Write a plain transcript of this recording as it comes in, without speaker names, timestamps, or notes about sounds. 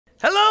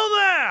Hello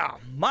there!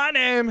 My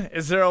name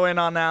is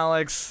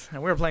ZeroInOnAlex,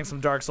 and we're playing some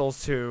Dark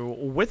Souls 2.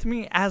 With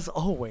me, as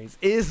always,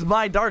 is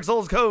my Dark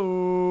Souls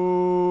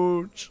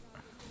coach.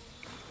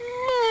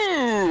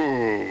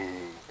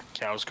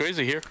 Cow's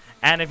crazy here.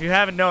 And if you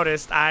haven't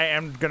noticed, I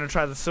am gonna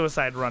try the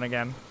suicide run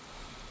again,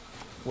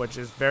 which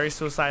is very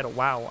suicidal.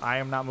 Wow, I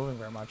am not moving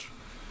very much.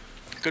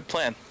 Good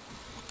plan.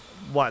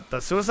 What,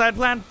 the suicide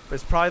plan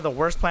is probably the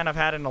worst plan I've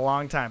had in a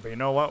long time. But you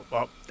know what?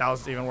 Well, that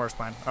was even worse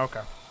plan.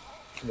 Okay.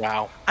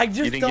 Wow. I just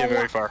you didn't get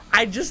very far.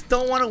 I just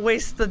don't want to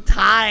waste the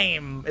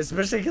time,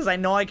 especially because I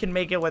know I can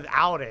make it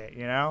without it,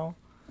 you know?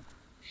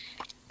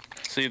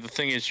 See, the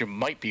thing is, you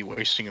might be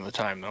wasting the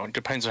time, though. It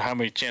depends on how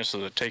many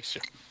chances it takes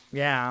you.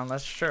 Yeah,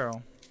 that's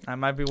true. I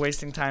might be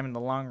wasting time in the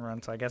long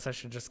run, so I guess I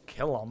should just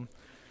kill him.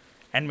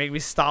 And maybe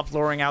stop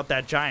luring out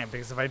that giant,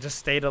 because if I just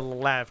stay to the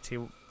left, he,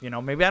 you know,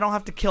 maybe I don't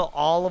have to kill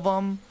all of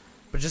them,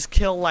 but just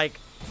kill, like,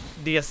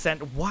 the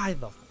ascent. Why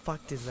the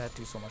fuck does that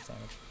do so much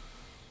damage?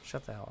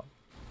 Shut the hell up.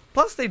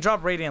 Plus, they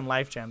drop Radiant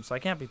Life Gems, so I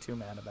can't be too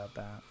mad about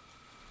that.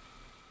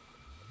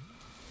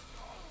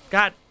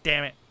 God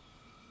damn it.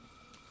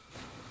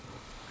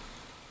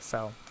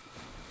 So.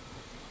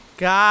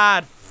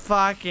 God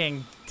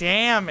fucking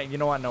damn it. You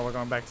know what? No, we're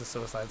going back to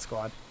Suicide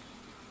Squad.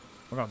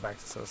 We're going back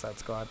to Suicide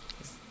Squad.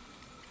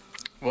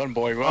 Run,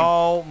 boy, run.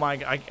 Oh my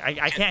god.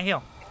 I can't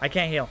heal. I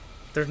can't heal.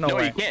 There's no way.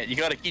 No, you can't. You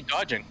gotta keep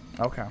dodging.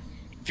 Okay.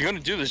 If you're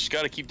gonna do this, you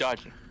gotta keep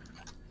dodging.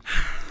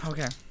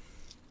 Okay.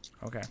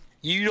 Okay.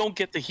 You don't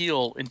get the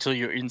heal until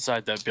you're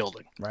inside that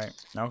building. Right.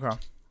 Okay.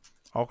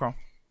 Okay.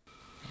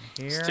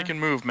 Here. Stick and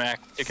move, Mac.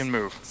 Stick and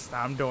move.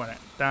 I'm doing it.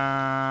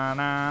 Da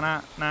na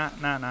na na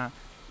na na.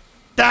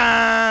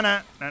 Da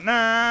na na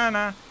na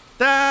na.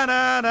 Da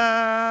da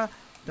da.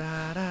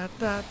 Da da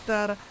da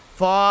da da.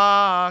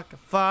 Fuck.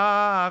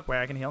 Fuck.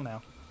 Wait, I can heal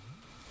now.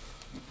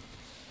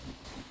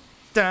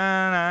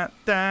 Da na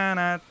da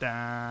na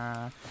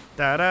da.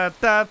 Da da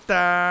da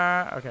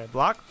da. Okay,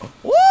 block.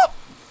 Woo!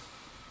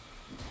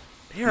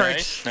 You're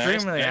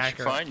extremely accurate.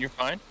 You're fine. You're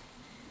fine.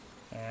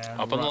 And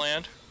up on the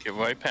land. Get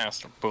right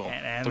past them. Boom.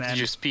 And look at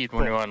your speed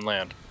when you're on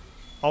land.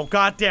 Oh,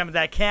 god damn it.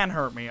 That can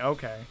hurt me.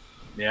 Okay.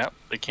 Yeah,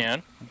 they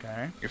can.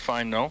 Okay. You're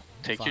fine, though.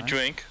 Take your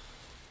drink.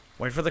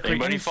 Wait for the creatures.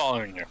 Anybody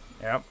following you?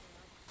 Yep.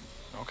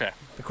 Okay.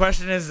 The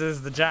question is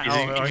the giant...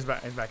 Oh, he's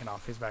backing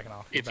off. He's backing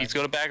off. If he's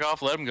going to back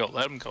off, let him go.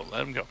 Let him go.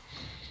 Let him go.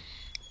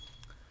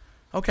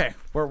 Okay.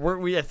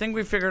 I think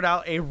we figured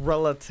out a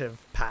relative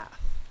path.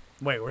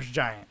 Wait, where's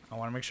Giant? I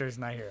want to make sure he's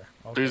not here.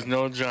 Okay. There's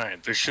no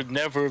giant. There should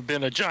never have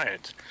been a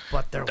giant.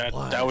 But there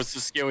was. That was the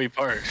scary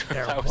part.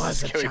 That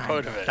was the scary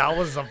part of it. That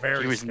was a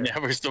very. He was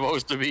never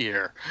supposed to be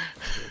here.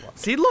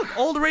 See, look,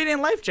 old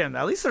Radiant Life Gem.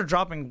 At least they're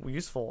dropping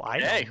useful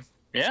items. Hey,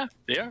 yeah,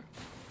 they are.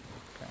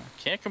 Okay.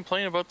 Can't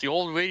complain about the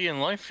old Radiant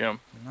Life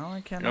Gem. No,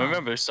 I cannot. Now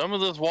remember, some of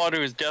this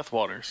water is death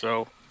water,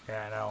 so.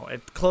 Yeah, I know.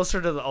 It's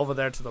closer to the over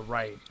there to the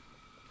right.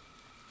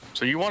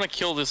 So you want to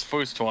kill this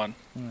first one.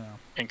 Yeah.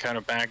 And kind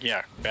of back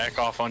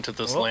off onto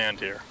this land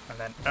here. And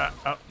then,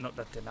 oh, no,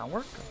 that did not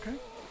work. Okay.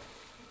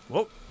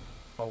 Whoa.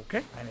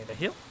 Okay, I need a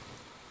heal.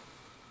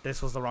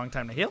 This was the wrong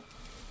time to heal.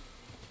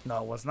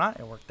 No, it was not.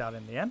 It worked out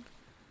in the end.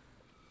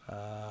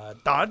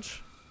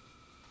 Dodge.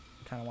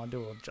 Kind of want to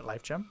do a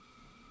life gem.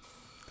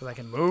 Because I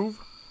can move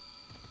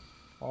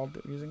while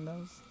using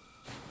those.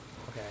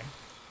 Okay.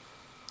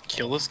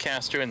 Kill this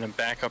caster and then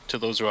back up to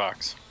those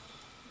rocks.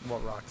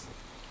 What rocks?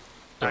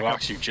 The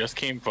rocks you just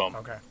came from.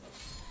 Okay.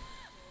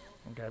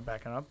 Okay,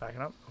 backing up, backing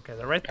up. Okay,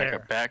 they're right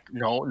there.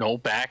 No,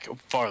 back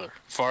farther.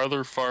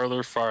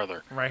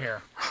 Farther. Right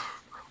here.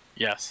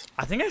 Yes.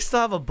 I think I still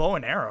have a bow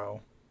and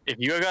arrow. If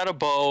you got a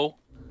bow,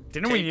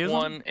 didn't we use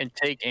one and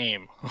take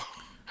aim.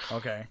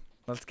 Okay,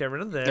 let's get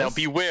rid of this. Now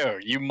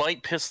beware, you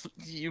might piss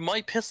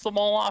them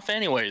all off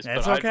anyways.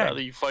 It's but okay. I'd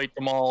rather you fight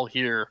them all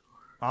here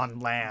on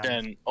land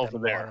than over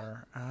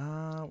there.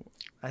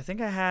 I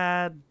think I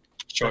had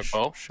short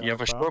bow. You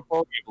have a short bow.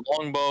 You have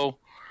a long bow.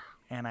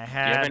 And I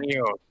had. You have an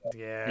arrow.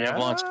 Yeah. You have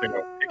launch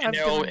arrow. Pick an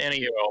arrow and an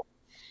arrow.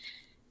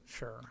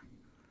 Sure.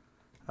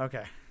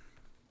 Okay.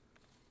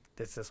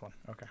 It's this one.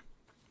 Okay.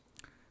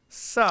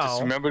 So.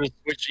 Just remember to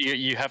switch.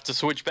 You have to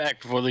switch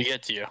back before they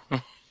get to you.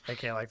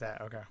 Okay, like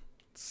that. Okay.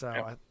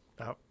 So.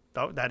 Yep.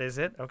 Oh, that is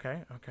it.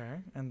 Okay.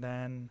 Okay. And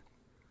then.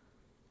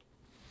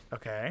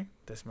 Okay.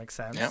 This makes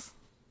sense. Yep.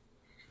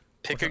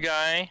 Pick a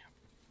guy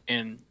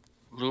and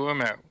lure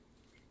him out.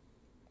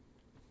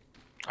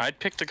 I'd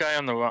pick the guy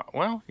on the rock.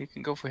 Well, you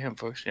can go for him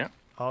first, yeah.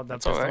 Oh,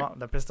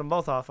 that pissed them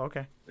both off.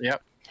 Okay.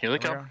 Yep. Here they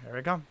come. Here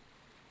we come.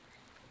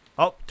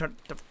 Oh,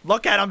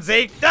 look at him,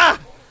 Zeke. Ah!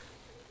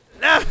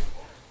 Ah!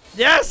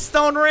 Yes,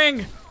 Stone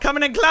Ring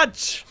coming in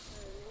clutch.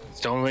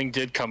 Stone Ring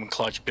did come in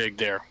clutch big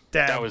there.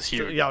 That was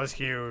huge. That was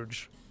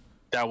huge.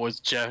 That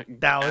was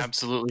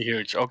absolutely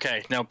huge.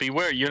 Okay, now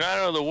beware. You're not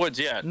out of the woods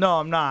yet. No,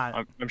 I'm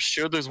not. I'm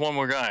sure there's one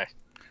more guy.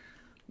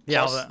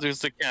 Yeah. Plus, there's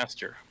the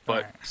caster.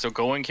 But right. So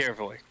go in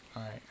carefully.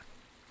 All right.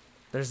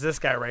 There's this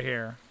guy right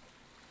here.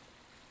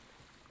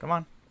 Come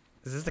on.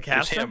 Is this the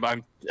caster? There's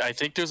him. I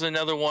think there's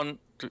another one.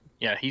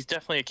 Yeah, he's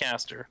definitely a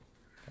caster.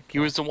 Okay. He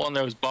was the one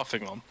that was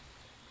buffing them.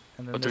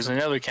 And then But there's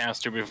another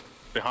caster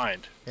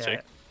behind. Yeah. See?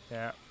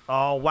 Yeah.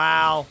 Oh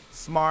wow.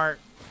 Smart.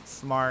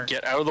 Smart.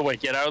 Get out of the way.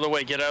 Get out of the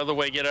way. Get out of the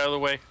way. Get out of the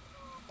way.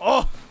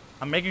 Oh!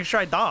 I'm making sure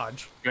I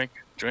dodge. Drink.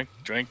 Drink.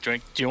 Drink.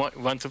 Drink. Do you want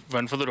run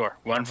for the door?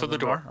 Run for the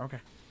door. Okay.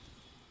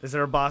 Is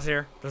there a boss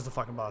here? There's the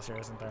fucking boss here,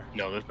 isn't there?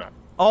 No, there's not.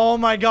 Oh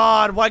my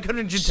god! Why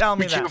couldn't you tell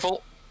me Be that?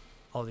 careful.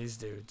 All these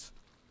dudes.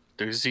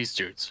 There's these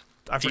dudes.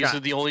 I These forgot. are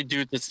the only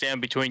dudes that stand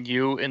between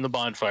you and the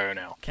bonfire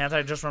now. Can't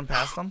I just run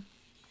past them?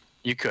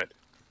 You could.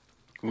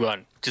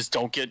 Run. Just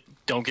don't get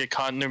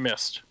caught in their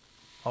mist.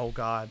 Oh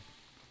god.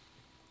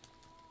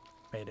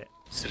 Made it.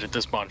 Sit at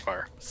this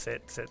bonfire.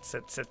 Sit.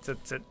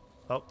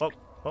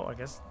 Oh, I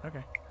guess.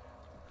 Okay.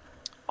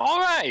 All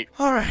right.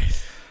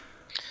 Alright.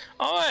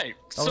 All right.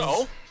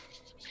 So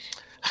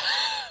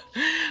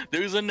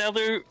there's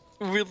another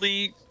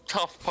really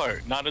tough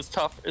part. Not as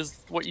tough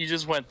as what you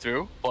just went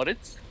through, but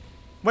it's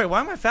Wait,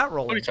 why am I fat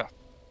rolling? pretty tough.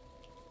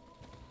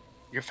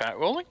 You're fat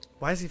rolling?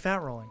 Why is he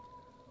fat rolling?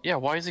 Yeah,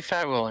 why is he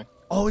fat rolling?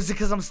 Oh, is it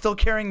because I'm still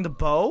carrying the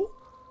bow?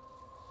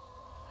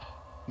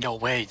 No,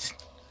 wait.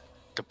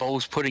 The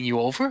bow's putting you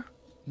over?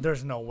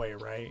 There's no way,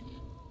 right?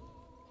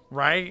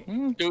 Right?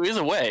 There is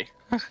a way.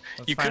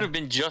 You fine. could have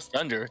been just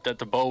under that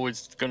the bow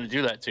was going to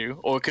do that to,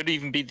 or it could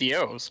even be the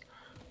arrows.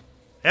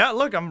 Yeah,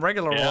 look, I'm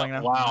regular rolling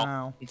now.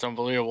 Wow. It's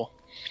unbelievable.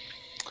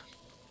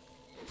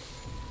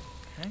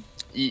 Okay.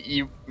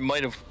 You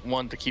might have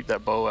wanted to keep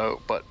that bow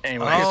out, but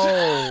anyways.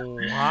 Oh,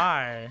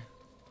 why?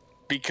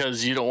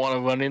 Because you don't want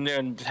to run in there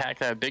and attack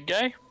that big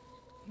guy?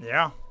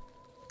 Yeah.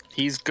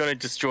 He's going to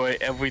destroy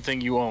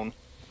everything you own.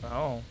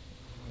 Oh,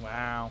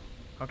 wow.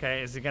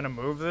 Okay, is he gonna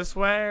move this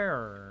way,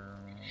 or?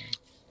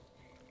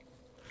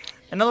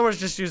 In other words,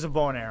 just use a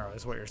bow and arrow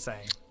is what you're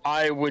saying.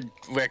 I would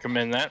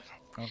recommend that.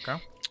 Okay.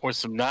 Or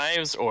some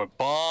knives, or a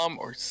bomb,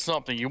 or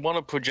something. You want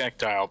a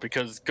projectile,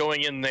 because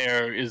going in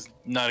there is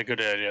not a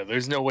good idea.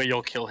 There's no way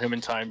you'll kill him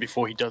in time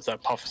before he does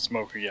that puff of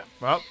smoke again.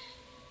 Well,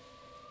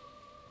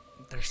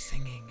 they're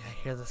singing. I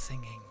hear the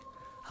singing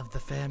of the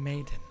fair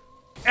maiden.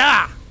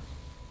 Ah!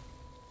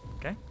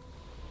 Okay.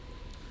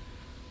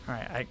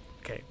 Alright,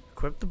 okay.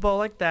 Equip the bow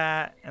like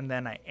that, and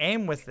then I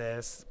aim with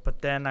this,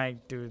 but then I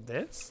do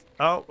this.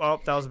 Oh,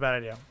 that was a bad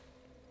idea.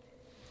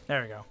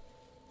 There we go.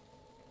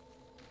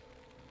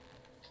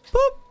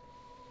 Boop!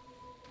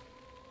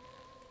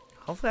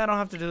 Hopefully I don't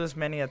have to do this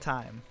many a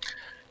time.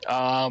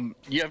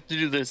 You have to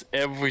do this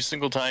every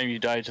single time you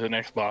die to the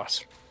next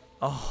boss.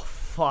 Oh,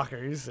 fuck.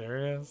 Are you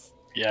serious?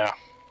 Yeah.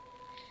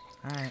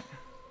 Alright.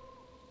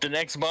 The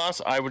next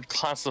boss I would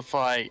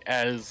classify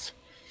as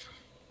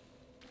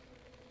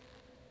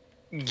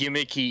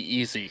gimmicky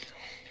easy.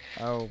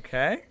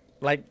 Okay.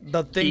 Like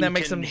the thing He that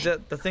makes can-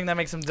 him the thing that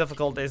makes him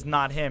difficult is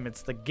not him,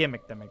 it's the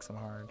gimmick that makes him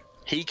hard.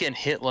 He can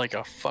hit like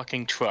a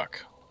fucking truck.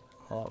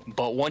 Oh,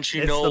 But once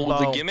you It's know the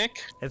the bow.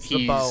 gimmick, it's he's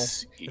the bow.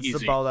 easy. It's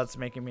the bow that's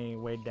making me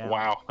weighed down.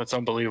 Wow, that's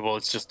unbelievable.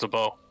 It's just the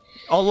bow.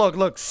 Oh,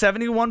 look,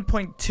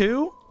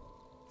 71.2,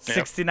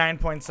 Yep.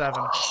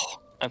 69.7.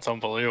 That's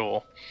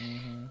unbelievable.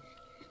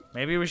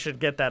 Maybe we should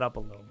get that up a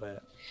little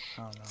bit.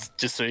 I don't know.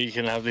 Just so you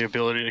can have the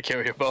ability to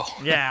carry a bow.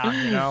 Yeah,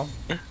 you know.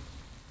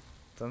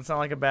 Doesn't sound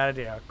like a bad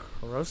idea.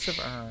 Corrosive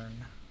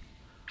urn.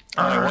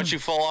 Once you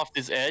fall off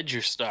this edge,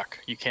 you're stuck.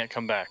 You can't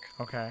come back.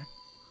 Okay.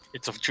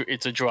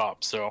 It's a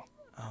drop, so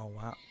Oh,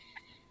 wow.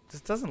 This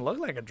doesn't look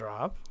like a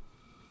drop.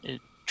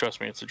 trust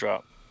me, it's a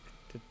drop.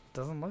 It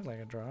doesn't look like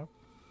a drop.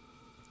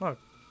 Look,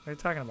 what are you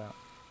talking about?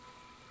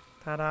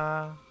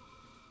 Ta-da.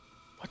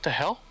 What the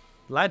hell?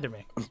 Lied to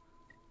me.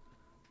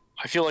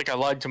 I feel like I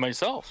lied to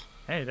myself.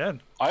 Hey, you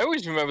did. I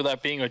always remember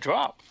that being a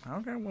drop.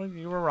 Okay, well,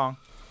 you were wrong.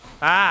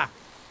 Ah!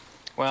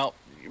 Well,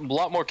 a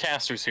lot more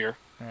casters here.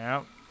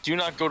 Yep. Do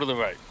not go to the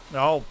right.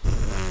 Oh.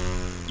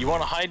 You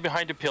want to hide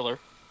behind a pillar.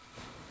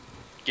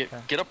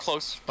 Get up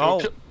close.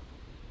 Oh.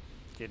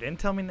 You didn't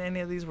tell me any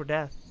of these were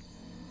death.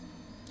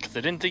 Because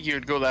I didn't think you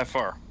would go that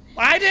far.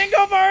 I didn't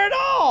go far at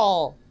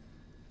all!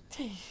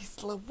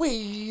 Jeez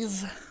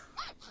Louise.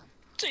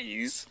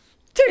 Jeez.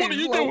 Jeez What are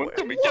you doing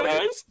to me, What?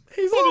 guys?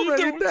 He's What are you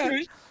already doing to dead.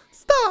 me?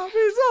 Stop,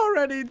 he's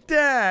already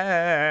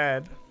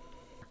dead.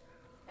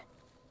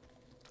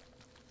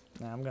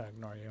 Nah, I'm gonna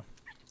ignore you.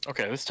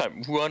 Okay, this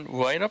time run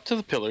right up to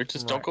the pillar.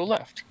 Just don't Right. go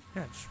left.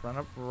 Yeah, just run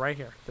up right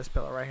here. This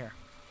pillar right here.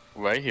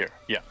 Right here.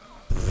 Yeah.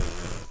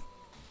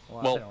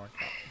 Well, Well, that didn't work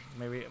out.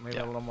 Maybe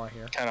yeah. a little more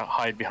here. Kind of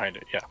hide behind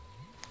it. Yeah.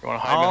 You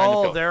want to hide behind the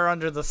Oh, pillar. they're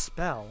under the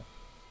spell.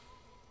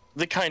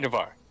 They kind of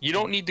are. You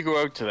don't need to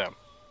go out to them.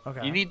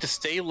 Okay. You need to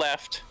stay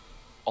left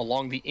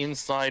along the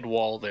inside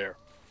wall there.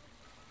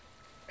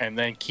 And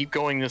then keep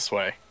going this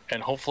way.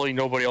 And hopefully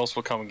nobody else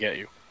will come and get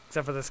you.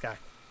 Except for this guy.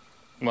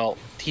 Well,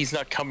 he's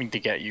not coming to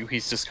get you.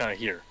 He's just kind of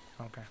here.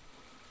 Okay.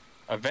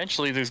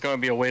 Eventually, there's going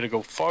to be a way to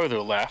go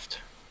farther left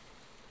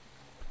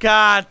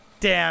God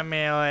damn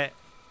it.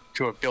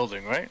 to a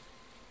building, right?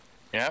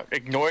 Yeah,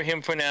 ignore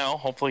him for now.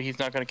 Hopefully he's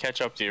not going to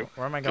catch up to you.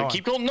 Where am I Okay, going?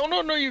 keep going.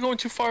 No, you're going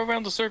too far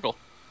around the circle.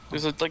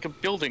 There's like a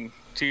building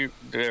to you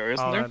there,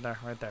 isn't there?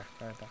 Right there.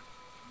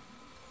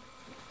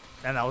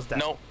 And that was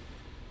death.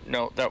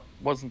 No, that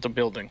wasn't the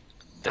building.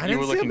 I You didn't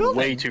were see a looking building.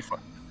 way too far.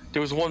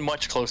 There was one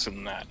much closer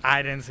than that.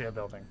 I didn't see a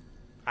building.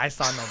 I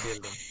saw no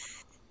building.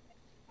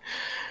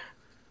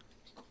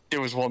 There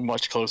was one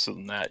much closer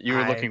than that. You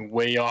were looking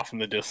way off in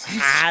the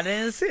distance. I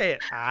didn't see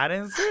it. I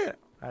didn't see it.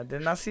 I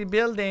did not see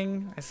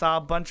building. I saw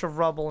a bunch of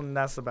rubble, and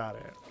that's about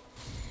it.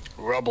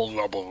 Rubble.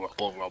 Rubble.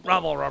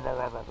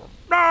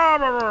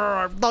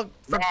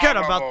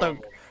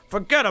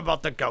 Forget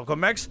about the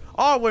Gokomex.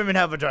 All women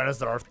have vaginas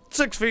that are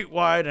 6 feet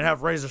wide and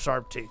have razor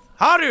sharp teeth.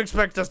 How do you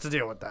expect us to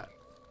deal with that?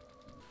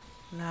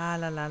 La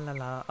la la la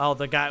la. Oh,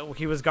 the guy,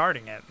 he was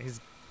guarding it.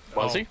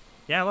 Was he?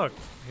 Yeah, look.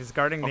 He's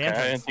guarding the entrance.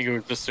 I didn't think it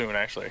was this soon,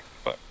 actually.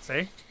 But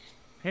see?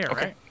 Here,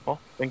 okay. right? Well,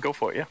 then go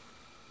for it, yeah.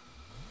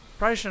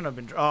 Probably shouldn't have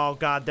been. Oh,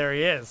 God, there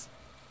he is.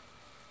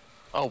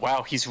 Oh,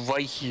 wow, he's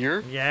right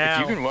here?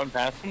 Yeah. If you can run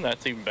past him,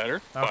 that's even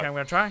better. Okay, I'm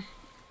going to try.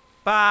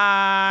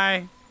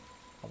 Bye.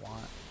 I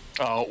want.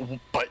 Oh,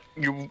 but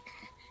you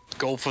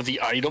go for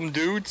the item,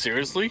 dude?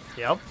 Seriously?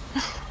 Yep.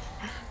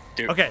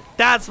 Dude. Okay,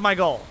 that's my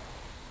goal.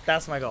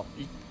 That's my goal.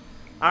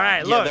 All right,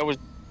 yeah, look. that was...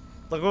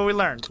 Look what we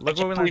learned. Look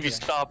what we learned. I believe you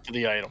stopped for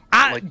the item.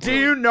 Like, do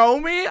you know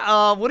me?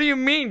 What do you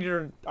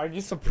mean? Are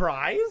you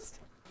surprised?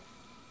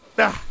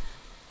 Ah,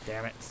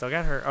 damn it! Still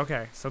got hurt.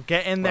 Okay, so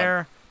get in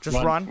there.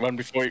 Just run. Run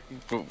before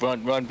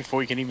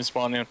you can even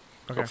spawn in.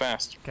 Okay. Go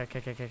fast.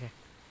 Okay.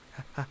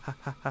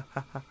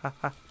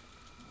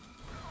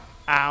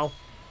 Ow.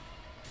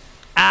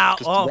 Ow.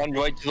 Just run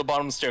right to the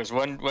bottom of the stairs.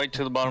 Run right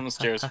to the bottom of the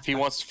stairs. If he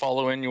wants to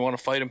follow in, you want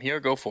to fight him here,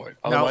 go for it.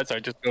 Otherwise, I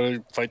just go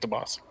to fight the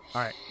boss.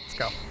 All right, let's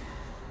go.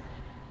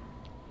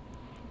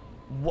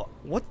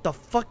 What the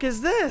fuck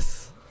is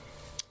this?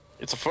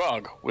 It's a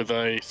frog with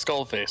a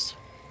skull face.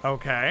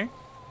 Okay.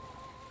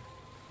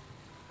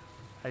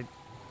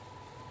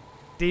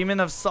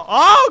 Demon of soul.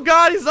 Oh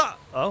God, he's a.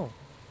 Oh.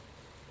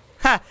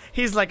 Ha!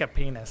 He's like a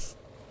penis.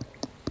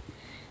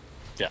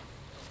 Yeah.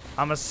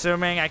 I'm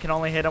assuming I can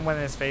only hit him when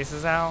his face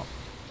is out.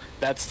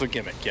 That's the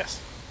gimmick.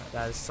 Yes.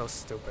 That is so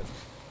stupid.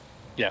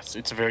 Yes,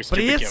 it's a very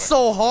stupid But he hits gimmick.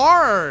 so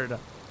hard.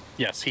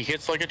 Yes, he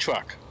hits like a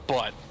truck,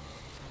 but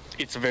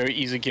it's a very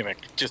easy gimmick.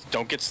 Just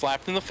don't get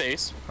slapped in the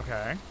face.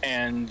 Okay.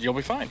 And you'll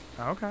be fine.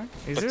 Okay.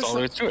 That's all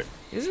there is to it.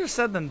 Easier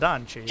said than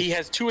done, Chief. He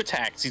has 2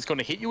 attacks. He's going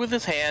to hit you with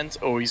his hands,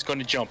 or he's going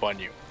to jump on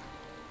you.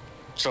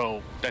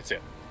 So that's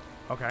it.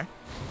 Okay.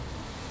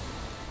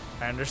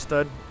 I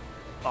understood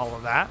all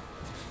of that.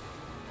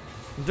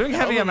 I'm doing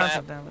heavy amounts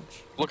of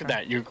damage. Look at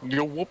that.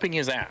 You're whooping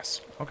his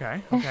ass.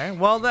 Okay. Okay.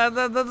 Well, that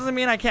doesn't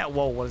mean I can't.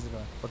 Whoa! What is he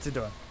doing? What's he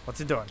doing? What's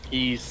he doing?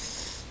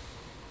 He's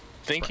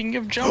thinking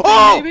of jumping,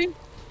 maybe?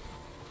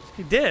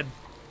 He did.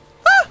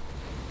 Ah!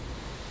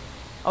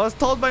 I was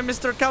told by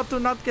Mr. Cow to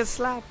not get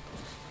slapped.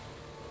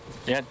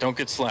 Yeah, don't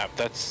get slapped.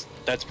 That's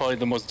probably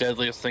the most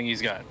deadliest thing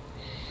he's got.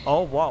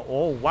 Oh wow!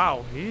 Oh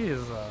wow!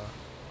 He's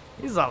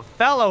a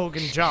fellow who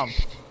can jump.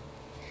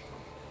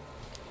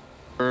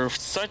 For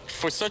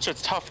such a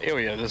tough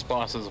area, this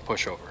boss is a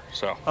pushover.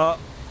 So.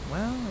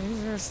 Well,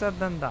 easier said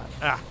than done.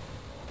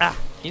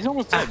 He's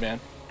almost dead, man.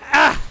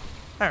 All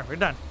right, we're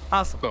done.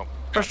 Awesome. Boom.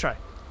 First try.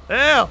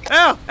 Ew.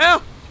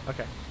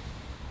 Okay.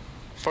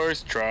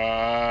 First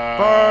try.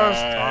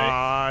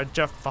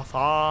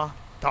 Jaffa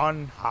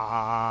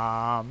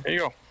Dunham. There you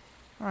go.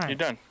 All right. You're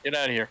done. Get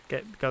out of here.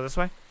 Go this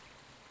way.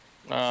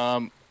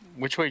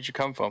 Which way did you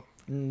come from?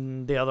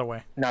 The other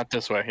way. Not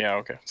this way. Yeah,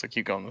 okay. So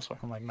keep going this way.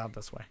 I'm like, not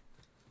this way.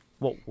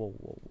 Whoa.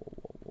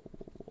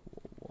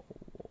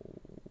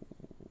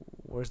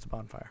 Where's the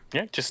bonfire?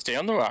 Yeah, just stay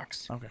on the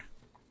rocks. Okay.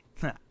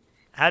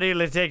 How do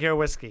you take your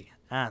whiskey?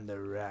 On the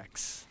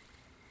rocks.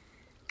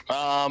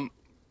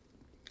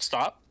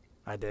 Stop.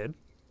 I did.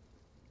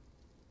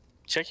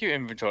 Check your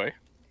inventory.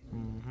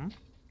 Mm-hmm.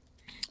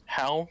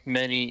 How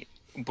many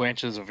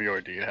branches of yore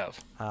do you have?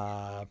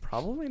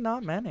 Probably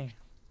not many.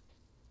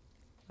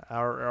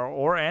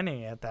 Or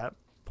any at that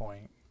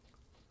point.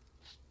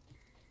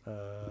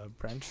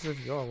 Branches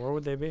of yore, where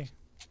would they be?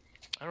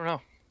 I don't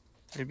know.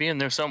 They'd be in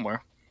there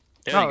somewhere.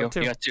 There you go. 2.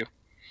 You got 2.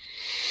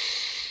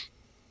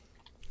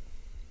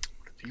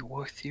 Would it be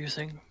worth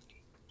using?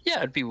 Yeah,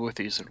 it'd be worth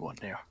using 1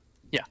 there.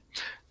 Yeah.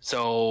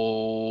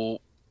 So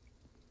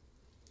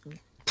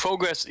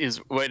progress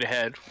is right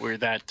ahead where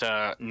that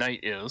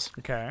knight is.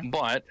 Okay.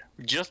 But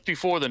just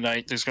before the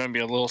knight, there's going to be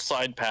a little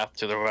side path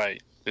to the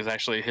right. There's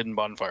actually a hidden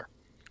bonfire.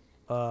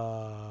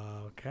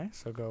 Okay.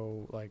 So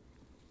go like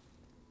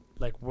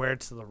where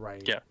to the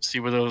right? Yeah.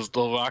 See where those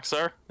little rocks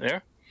are?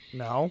 There?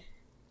 No.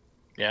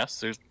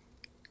 Yes.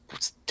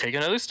 Let's take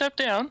another step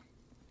down.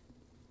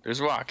 There's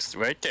rocks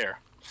right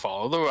there.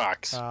 Follow the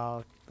rocks.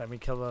 Let me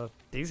kill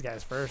these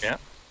guys first.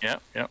 Yeah.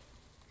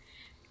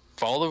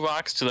 Follow the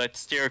rocks to that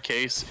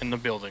staircase in the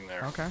building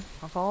there. Okay,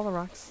 I'll follow the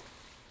rocks.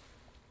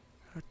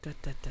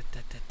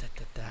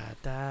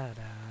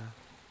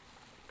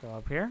 Go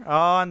up here.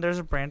 Oh, and there's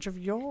a branch of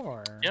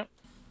yore. Yep.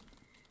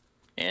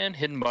 And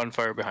hidden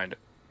bonfire behind it.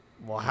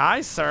 Well, hi,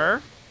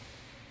 sir.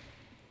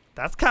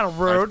 That's kind of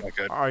rude. That's not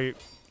good. Are you?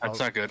 That's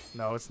not good.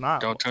 No, it's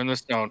not. Don't turn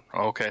this down.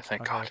 Okay,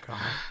 thank God.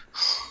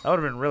 That would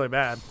have been really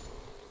bad.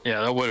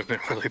 Yeah, that would have been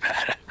really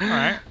bad. All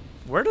right.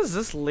 Where does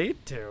this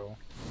lead to?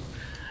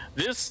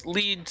 This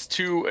leads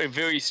to a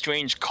very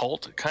strange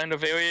cult kind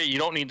of area. You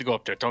don't need to go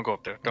up there. Don't go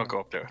up there. Don't go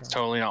up there. It's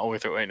totally not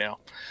worth it right now.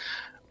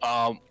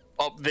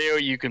 Up there,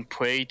 you can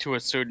pray to a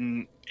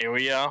certain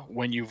area.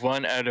 When you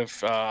run out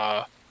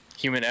of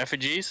human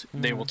effigies,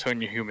 they will turn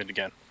you human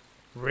again.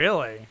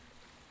 Really?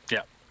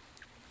 Yeah.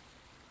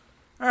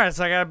 All right,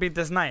 so I gotta beat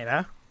this knight,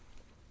 huh?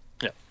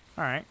 Yeah.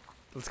 All right,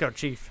 let's go,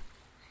 Chief.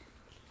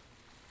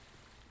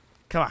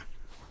 Come on,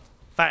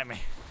 fight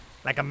me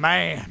like a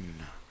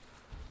man.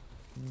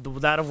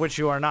 That of which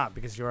you are not,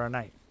 because you are a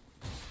knight.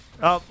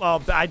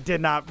 Oh, I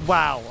did not.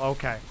 Wow.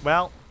 Okay.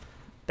 Well,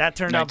 that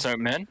turned out. Knights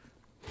aren't men?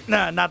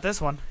 Nah, not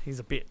this one. He's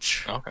a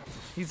bitch. Okay.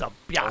 He's a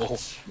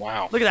bitch. Oh,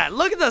 wow. Look at that.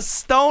 Look at the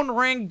stone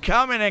ring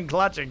coming in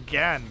clutch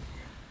again.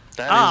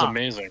 That is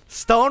amazing.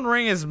 Stone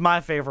ring is my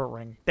favorite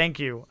ring. Thank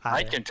you.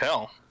 I can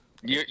tell.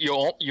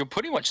 You're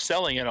pretty much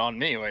selling it on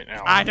me right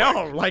now. I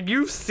know. Like,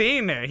 you've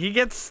seen it. He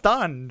gets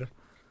stunned.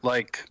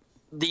 Like,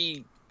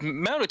 the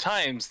amount of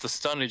times the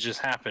stunnage has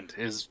happened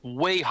is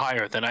way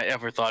higher than I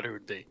ever thought it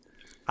would be.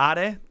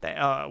 Ade,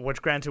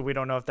 which granted we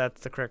don't know if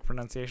that's the correct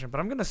pronunciation, but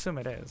I'm gonna assume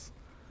it is.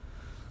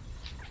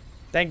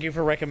 Thank you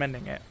for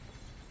recommending it.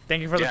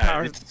 Thank you for the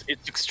power.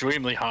 It's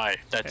extremely high,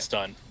 that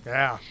stun.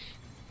 Yeah.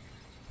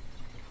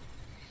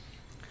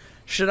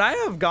 Should I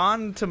have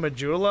gone to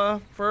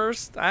Majula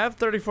first? I have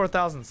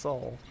 34,000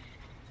 soul.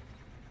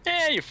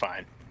 Yeah, you're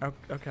fine.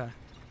 Okay.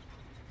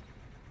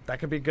 That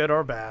could be good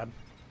or bad.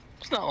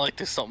 It's not like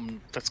there's something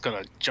that's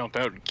gonna jump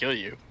out and kill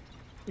you.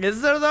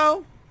 Is there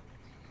though?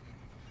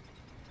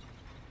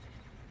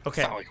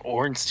 Okay. It's not like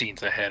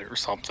Ornstein's ahead or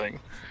something.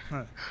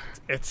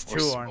 It's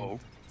too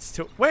orange. It's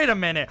too. Wait a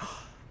minute.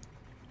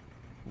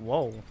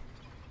 Whoa.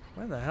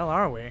 Where the hell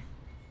are we?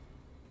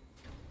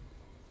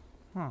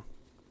 Huh.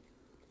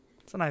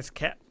 It's a nice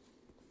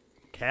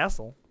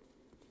castle.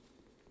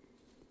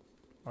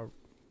 Or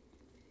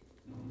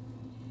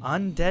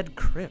undead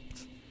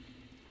crypt.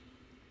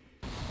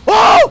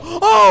 Oh!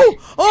 Oh!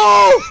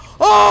 Oh!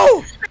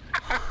 Oh!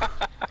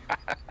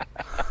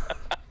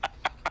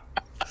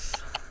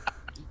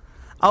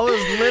 I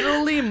was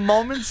literally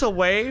moments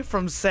away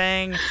from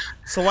saying,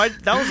 so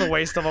that was a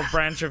waste of a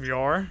branch of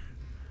yore.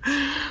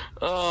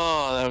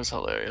 Oh, that was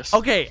hilarious.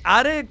 Okay,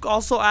 Ade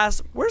also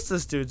asked, where's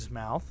this dude's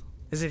mouth?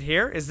 Is it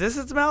here? Is this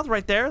its mouth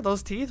right there?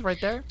 Those teeth right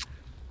there?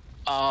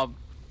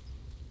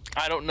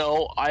 I don't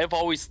know. I've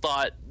always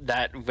thought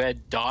that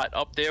red dot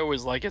up there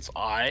was like its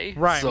eye.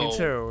 Right, me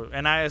too.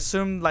 And I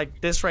assumed like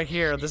this right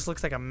here, this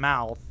looks like a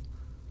mouth.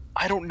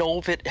 I don't know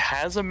if it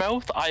has a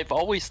mouth. I've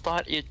always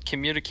thought it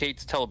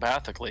communicates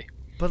telepathically.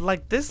 But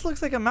like this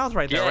looks like a mouth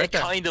right there. Yeah, right it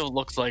there. kind of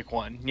looks like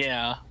one.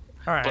 Yeah.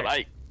 All right.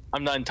 But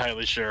I'm not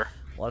entirely sure.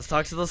 Let's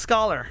talk to the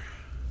scholar.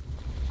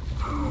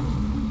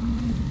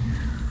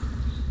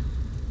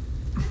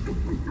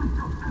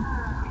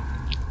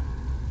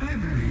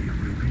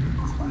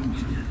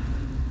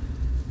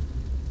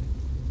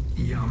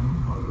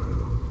 Young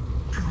hollow,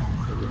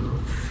 conqueror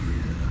of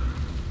fear.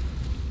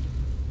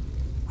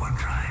 What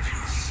drives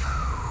you so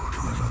to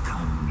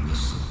overcome the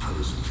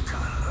supposed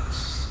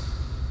curse?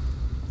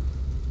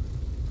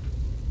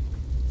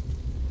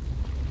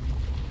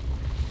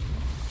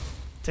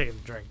 Taking a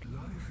drink.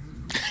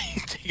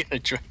 He's taking a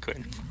drink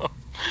right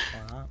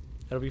now.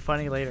 It'll be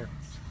funny later.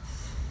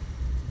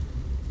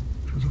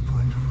 To the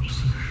point of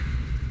obsession.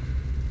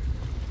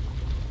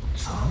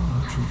 Some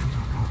are true to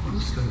the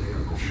purpose that they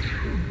are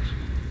fulfilled.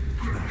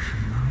 Flesh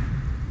and mind.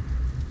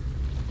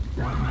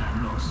 One man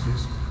lost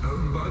his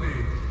own body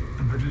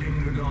and had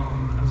lingered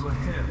on as a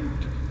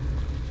head.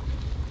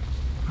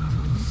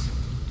 Others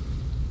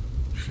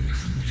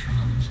chase the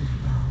charms of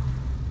love.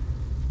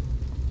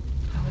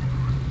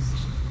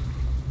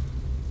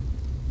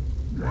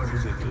 What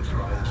is it that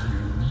drives you?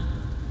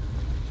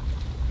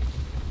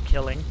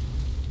 Killing.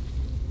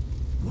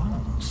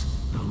 Once,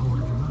 the Lord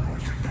of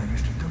Light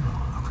vanished in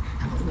dark,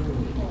 and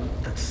all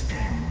that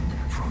stand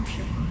from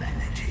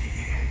humanity.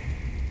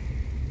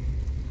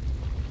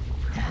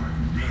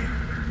 And then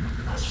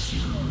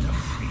assumed a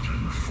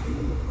fleeting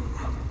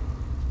form.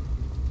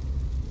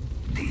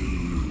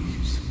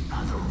 These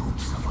are the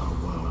roots of our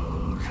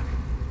world.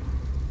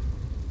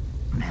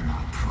 Men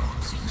are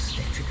props in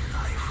static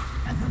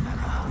life, and no matter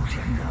how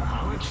tender,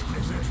 how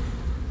explicit,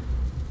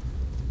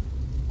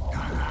 a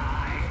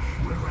lie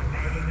will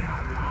remain a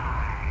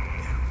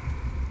lie.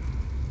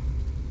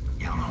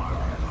 Young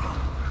Hollow,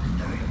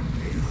 knowing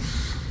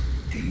this,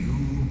 do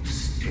you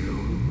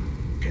still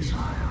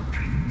desire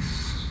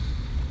peace?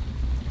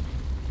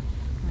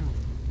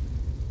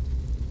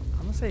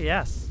 I'm gonna say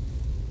yes.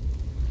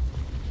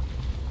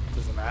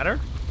 Does it matter?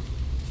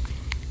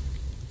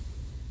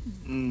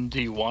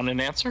 Do you want an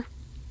answer?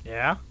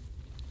 Yeah.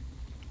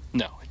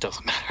 No, it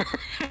doesn't matter.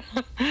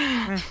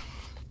 Vinric,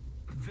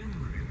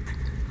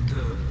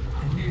 the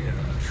near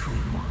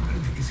true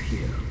monarch, is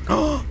here.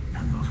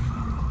 And not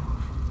far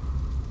off.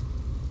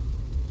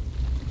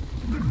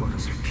 But what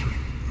is a king?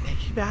 They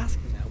keep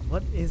asking that.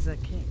 What is a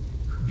king?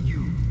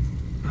 You,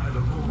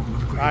 neither born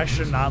with great I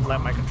should not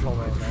let my wisdom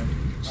controller in there.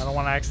 I don't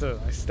want to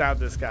accidentally stab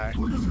this guy.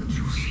 What is it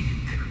you seek?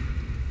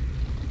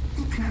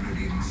 You cannot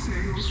even say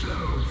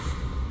yourself.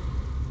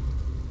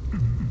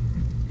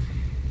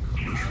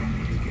 We shall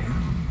meet again,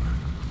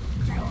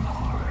 young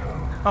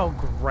Harlow. Oh,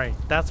 great.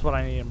 That's what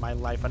I need in my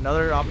life.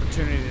 Another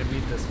opportunity to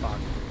meet this fuck.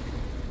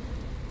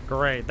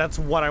 Great. That's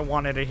what I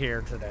wanted to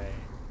hear today.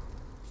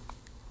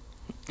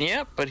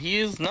 Yeah, but he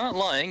is not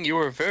lying. You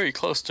were very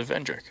close to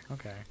Vendrick.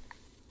 Okay.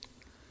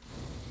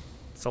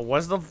 So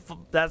was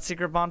that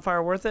secret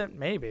bonfire worth it?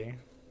 Maybe.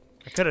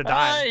 I could have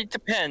died. It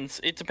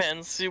depends. It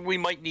depends. We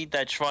might need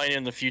that shrine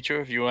in the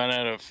future if you run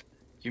out of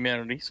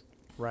humanities.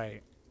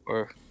 Right.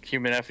 Or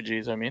human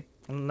effigies, I mean.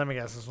 Let me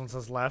guess. This one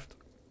says left.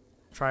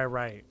 Try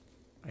right.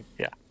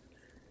 Yeah.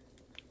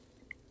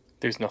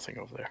 There's nothing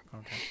over there.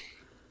 Okay.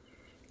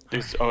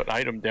 There's an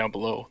item down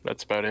below.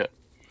 That's about it.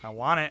 I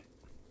want it.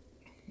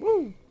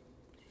 Woo.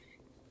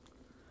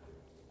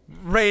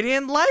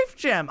 Radiant Life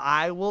Gem.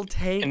 I will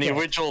take it. In the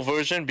original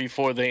version,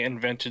 before they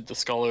invented the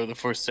Scholar of the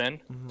First Sin,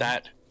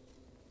 that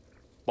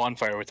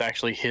bonfire was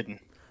actually hidden,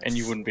 and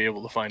you wouldn't be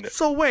able to find it.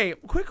 So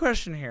wait, quick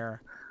question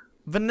here.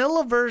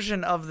 Vanilla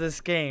version of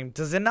this game,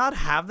 does it not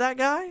have that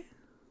guy?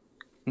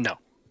 No.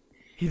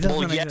 He doesn't.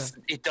 Well, yes,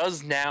 it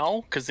does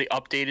now because they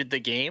updated the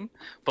game.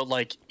 But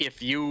like,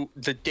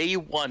 the day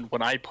one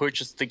when I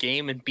purchased the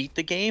game and beat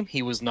the game,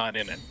 he was not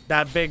in it.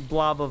 That big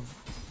blob of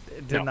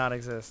it did not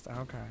exist.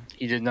 Okay.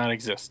 He did not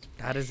exist.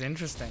 That is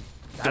interesting.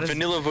 The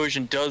vanilla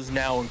version does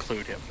now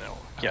include him, though.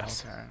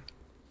 Yes. Okay.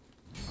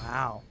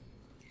 Wow.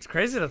 It's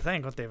crazy to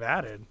think what they've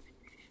added.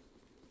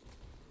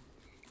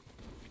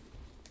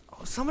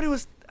 Oh, somebody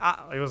was.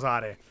 It was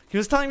Ade. He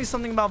was telling me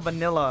something about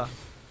vanilla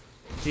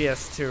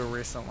DS2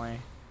 recently.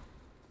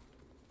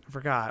 I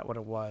forgot what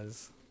it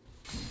was.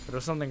 But it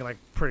was something like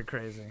pretty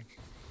crazy.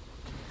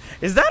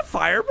 Is that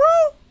Fire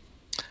Bro?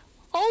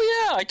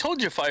 Oh yeah, I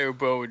told you Fire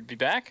Bro would be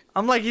back.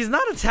 I'm like, he's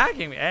not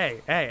attacking me.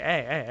 Hey.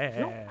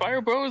 No, Fire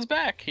Bro is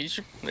back.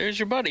 There's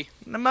your buddy.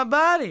 My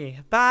buddy.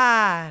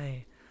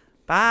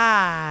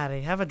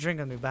 Have a drink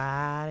with me,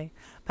 buddy.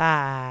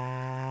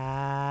 Buddy.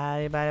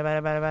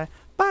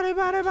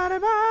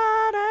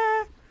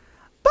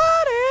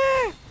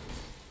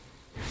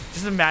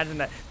 Just imagine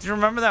that. Do you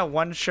remember that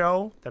one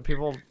show that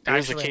people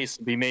There's a case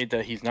to be made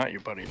that he's not your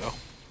buddy, though.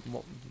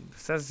 Well,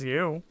 says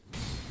you.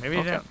 Maybe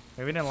he didn't.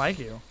 Maybe he didn't like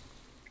you.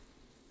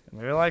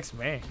 Maybe he likes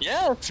me.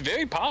 Yeah, it's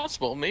very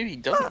possible. Maybe he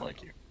doesn't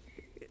like you.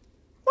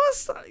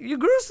 You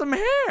grew some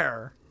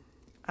hair.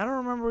 I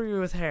don't remember you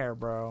with hair,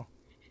 bro.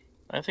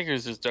 I think it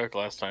was just dark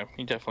last time.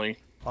 He definitely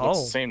looks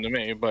the same to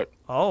me, but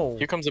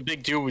here comes a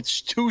big dude with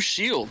 2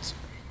 shields.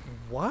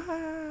 What?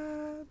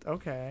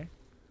 Okay.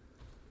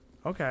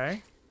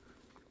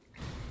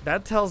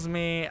 That tells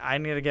me I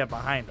need to get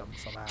behind him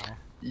somehow.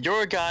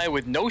 You're a guy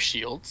with no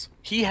shields.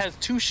 He has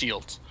 2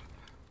 shields.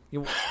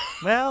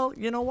 Well,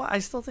 you know what? I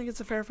still think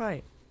it's a fair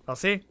fight. Oh,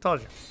 see?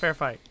 Told you. Fair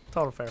fight.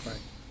 Total fair fight.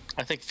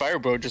 I think Fire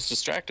Bro just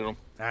distracted him.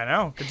 I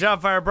know. Good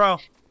job, Fire Bro.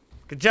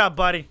 Good job,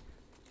 buddy.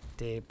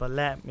 But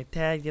let me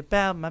tell you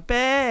about my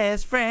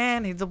best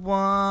friend. He's a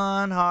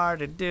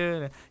one-hearted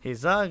dude.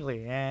 He's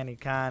ugly and he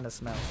kind of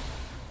smells.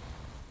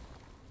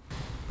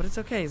 But it's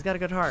okay. He's got a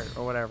good heart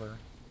or whatever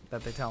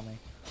that they tell me.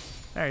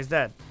 There, he's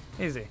dead.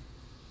 Easy.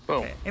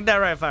 Boom. Hey, ain't that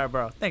right, Fire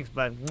Bro? Thanks,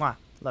 bud. Mwah.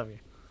 Love you.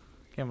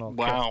 Give him a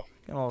little kiss.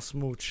 Give him a little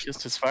smooch.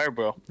 Just his Fire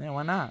Bro. Yeah,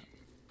 why not?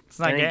 It's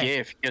not gay. Gay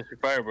if you kiss your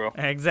Fire Bro.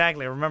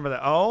 Exactly. Remember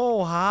that.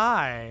 Oh,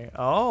 hi.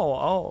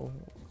 Oh.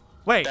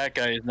 Wait. That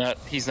guy is not.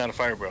 He's not a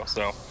Fire Bro,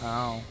 so.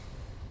 Oh.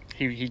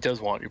 He does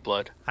want your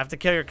blood. I have to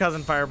kill your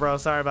cousin, Fire Bro.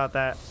 Sorry about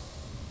that.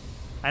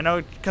 I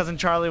know cousin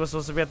Charlie was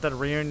supposed to be at the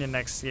reunion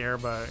next year,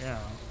 but you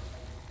know.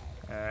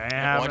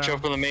 Watch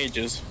out for the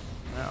mages.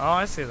 Oh,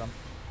 I see them.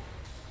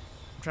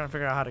 I'm trying to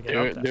figure out how to get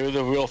up there. They're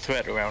the real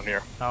threat around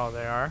here. Oh,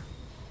 they are?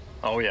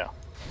 Oh yeah.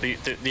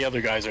 The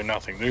other guys are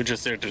nothing. They're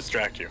just there to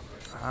distract you.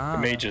 The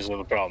mages are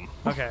the problem.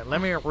 Okay,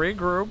 let me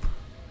regroup.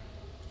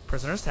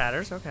 Prisoner's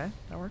tatters. Okay,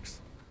 that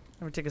works.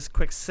 Let me take a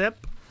quick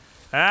sip.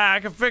 I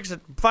can fix it.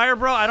 Fire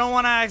Bro, I don't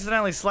want to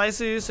accidentally slice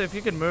you, so if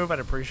you could move, I'd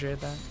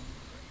appreciate that.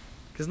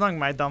 Because knowing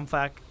my dumb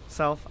fuck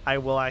self, I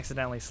will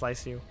accidentally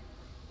slice you.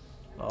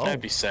 Oh.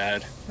 That'd be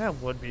sad. That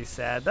would be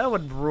sad. That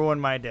would ruin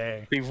my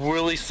day. It'd be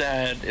really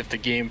sad if the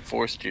game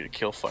forced you to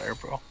kill Fire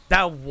Bro.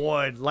 That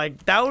would.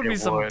 Like, that would be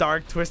some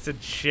dark,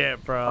 twisted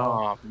shit, bro.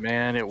 Oh,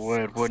 man, it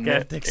would, wouldn't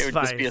it? It would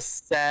just be a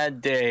sad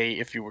day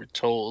if you were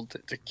told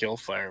to kill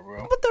Fire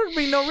Bro. But there'd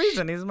be no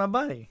reason. He's my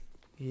buddy.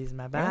 He's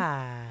my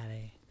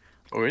buddy.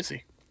 Or is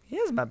he? He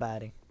is my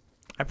buddy.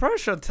 I probably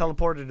should have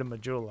teleported to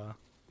Majula.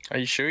 Are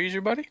you sure he's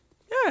your buddy?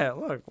 Yeah,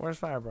 look. Where's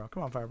Fire Bro?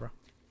 Come on, Fire Bro.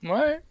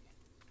 Alright.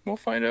 We'll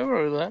find out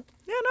over that.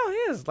 Yeah, no, he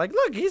is. Like,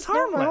 look, he's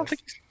harmless. No, I don't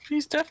think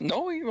he's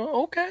definitely...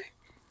 No, okay.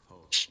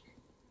 Shh.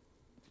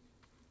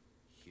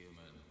 Human,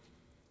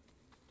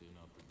 do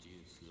not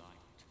produce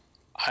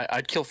light.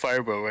 I'd kill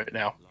Fire Bro right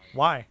now.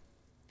 Why?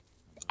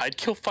 I'd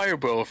kill Fire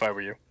Bro if I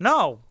were you.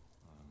 No.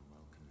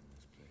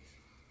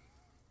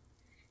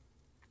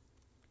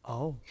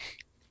 Oh.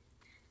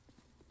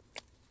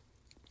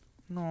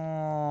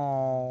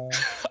 No.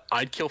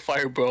 I'd kill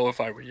Fire Bro if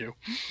I were you.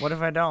 What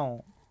if I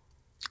don't?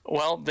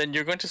 Well, then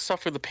you're going to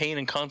suffer the pain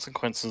and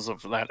consequences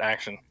of that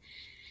action.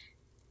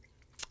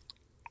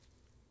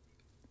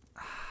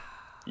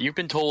 You've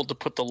been told to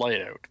put the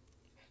light out.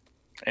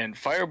 And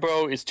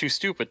Firebro is too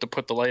stupid to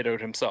put the light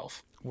out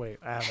himself. Wait,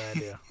 I have an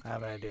idea. I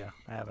have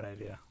an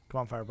idea.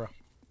 Come on, Firebro.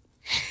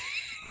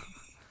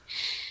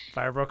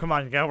 Firebro, come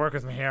on. You gotta work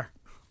with me here.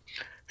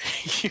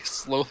 You're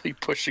slowly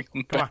pushing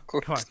him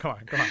backwards. Come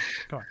on.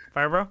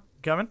 Firebro,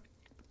 coming?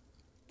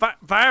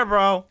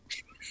 Firebro!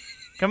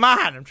 Come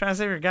on! I'm trying to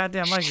save your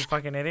goddamn life, you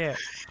fucking idiot.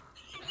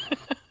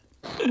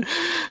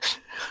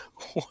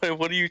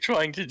 What are you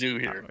trying to do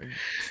here?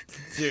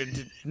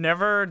 Dude,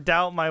 never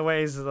doubt my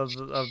ways of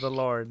the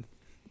Lord.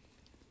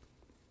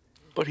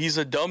 But he's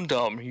a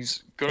dum-dum.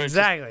 He's going to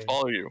Exactly.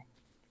 follow you.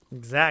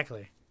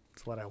 Exactly.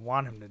 That's what I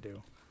want him to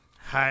do.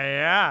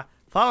 Hiya!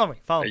 Follow me.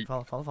 Follow.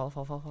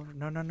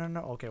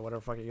 No. Okay,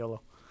 whatever. Fuck it,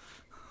 YOLO.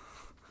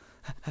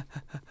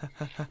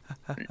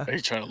 Are you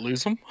trying to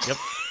lose him? Yep.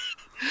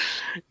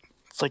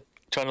 It's like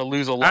trying to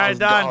lose a lost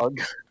dog.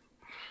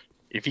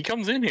 If he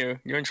comes in here,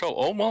 you're in trouble.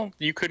 Oh, well,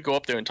 you could go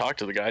up there and talk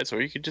to the guys,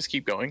 or you could just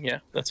keep going. Yeah,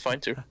 that's fine,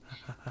 too.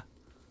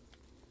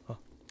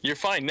 You're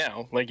fine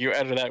now. Like, you're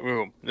out of that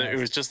room. Nice. It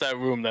was just that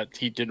room that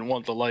he didn't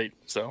want the light,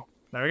 so.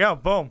 There we go.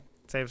 Boom.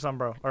 Save some,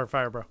 bro. Or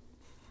fire, bro.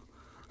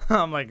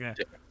 I'm like, eh.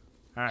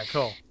 All right,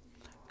 cool.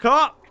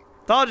 Cool.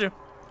 Told you.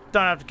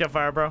 Don't have to kill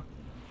fire, bro.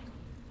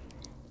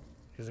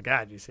 He's a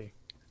god, you see.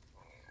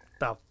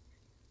 Stop.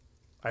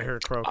 I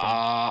heard a crow.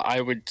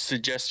 I would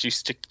suggest you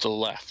stick to the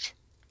left.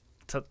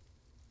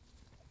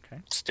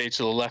 Okay. Stay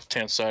to the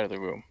left-hand side of the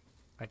room.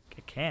 I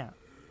can't.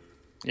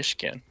 Yes, you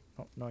can.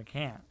 No, I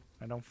can't.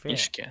 I don't fit.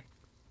 Yes, you can.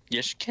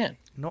 Yes, you can.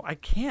 No, I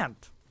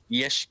can't.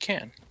 Yes, you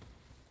can.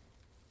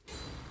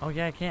 Oh,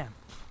 yeah, I can.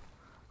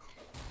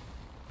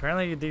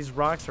 Apparently, these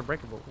rocks are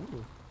breakable.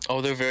 Ooh. Oh,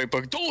 they're very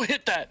bug. Don't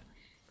hit that!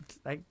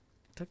 I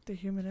took the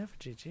human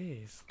effigy.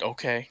 Jeez.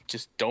 Okay,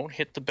 just don't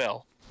hit the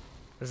bell.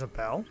 There's a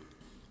bell?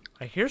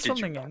 I hear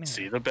something Did you in not here.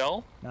 see the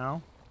bell?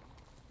 No.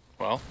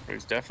 Well,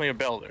 there's definitely a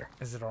bell there.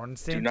 Is it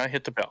Ornstein? Do not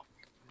hit the bell.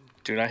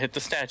 Do not hit the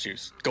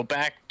statues. Go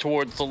back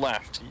towards the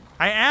left.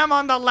 I am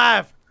on the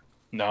left.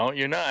 No,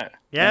 you're not.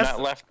 Yes. You're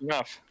not left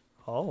enough.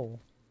 Oh.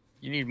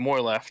 You need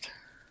more left.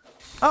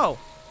 Oh.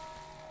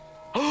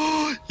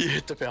 Oh, you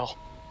hit the bell.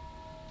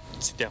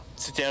 Sit down.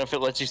 Sit down if it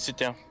lets you sit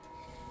down.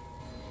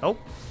 Oh.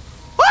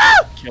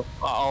 Woo! Yep.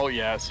 Oh,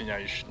 yeah. See, now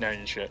you're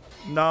shit.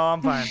 No,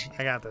 I'm fine.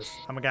 I got this.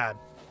 I'm a god.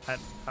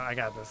 I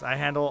got this. I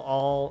handle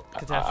all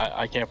catastrophes.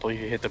 I can't believe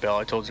you hit the bell.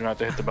 I told you not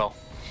to hit the bell.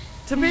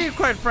 To be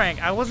quite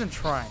frank, I wasn't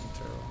trying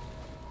to.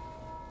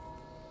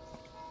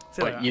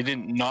 See, But you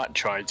didn't not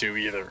try to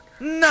either.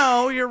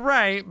 No, you're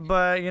right,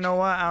 but you know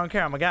what? I don't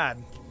care. I'm a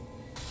god.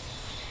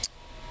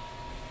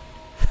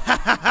 Ha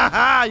ha ha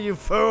ha! You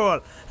fool!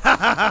 Ha ha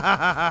ha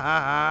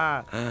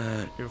ha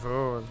ha! You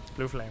fool!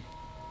 Blue flame.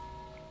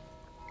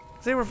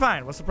 See, we're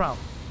fine. What's the problem?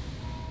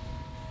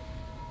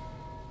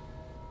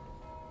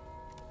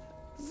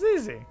 It's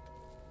easy.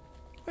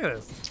 Look at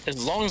this.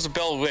 As long as the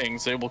bell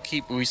rings, they will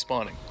keep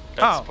respawning.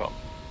 That's the problem.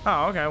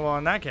 Oh, okay. Well,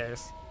 in that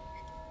case.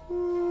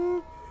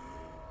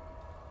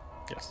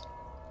 Yes.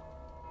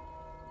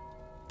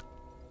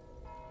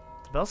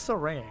 The bell's still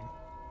ringing.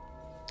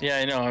 Yeah,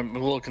 I know. I'm a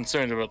little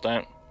concerned about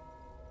that.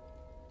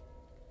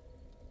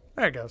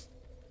 There it goes.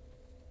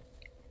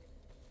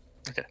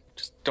 Okay,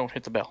 just don't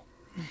hit the bell.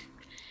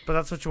 But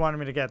that's what you wanted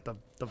me to get, the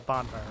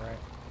bonfire, right?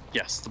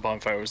 Yes, the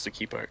bonfire was the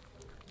key part.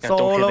 Now, Soul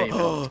don't hit any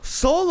bell.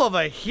 Soul of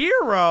a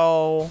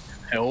hero!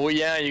 Oh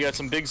yeah, you got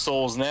some big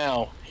souls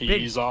now.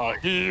 He's a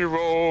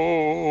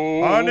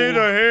hero. I need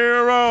a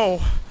hero!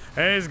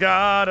 And he's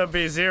gotta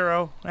be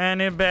zero.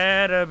 And it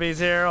better be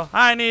zero.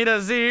 I need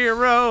a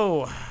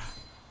zero!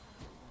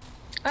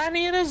 I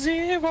need a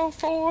zero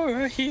for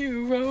a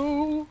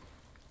hero.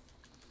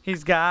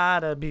 He's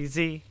gotta be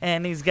Z,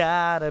 and he's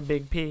got a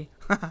big P.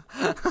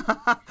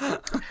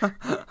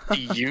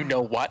 You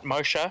know what,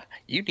 Marsha?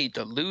 You need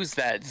to lose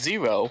that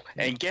zero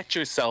and get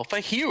yourself a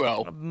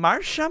hero.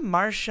 Marsha.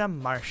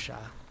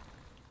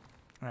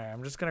 Alright,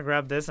 I'm just gonna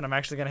grab this, and I'm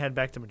actually gonna head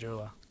back to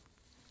Majula.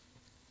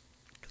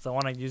 Because I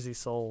want to use these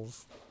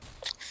souls.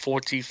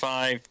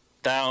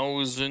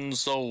 45,000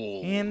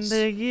 souls. In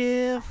the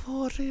year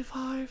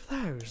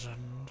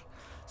 45,000.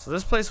 So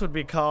this place would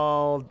be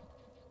called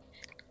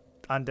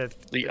Undead.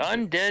 The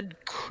Undead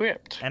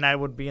Crypt. And I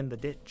would be in the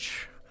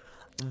ditch.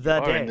 You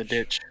are in the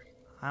ditch.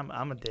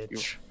 I'm a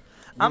ditch.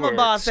 You I'm a are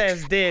boss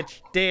ass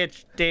ditch. You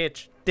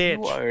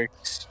are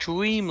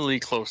extremely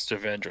close to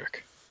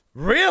Vendrick.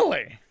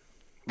 Really?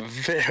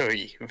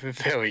 Very,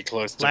 very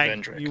close to Like,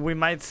 Vendrick. we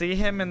might see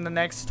him in the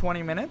next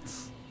 20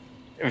 minutes?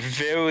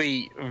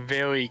 Very,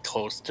 very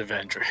close to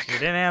Vendrick. You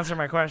didn't answer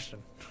my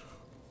question.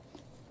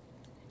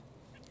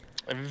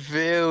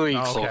 Very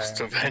close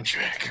to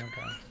Vendrick.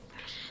 Okay.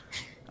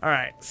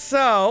 Alright,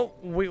 so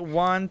we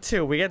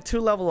get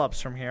 2 level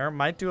ups from here.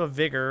 Might do a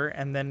vigor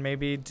and then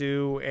maybe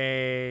do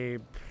a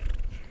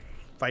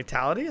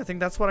vitality. I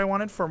think that's what I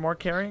wanted for more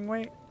carrying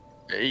weight.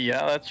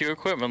 Yeah, that's your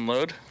equipment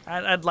load.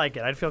 I'd like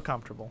it. I'd feel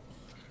comfortable.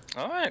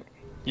 Alright.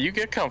 You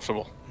get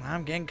comfortable.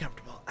 I'm getting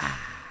comfortable. Ah.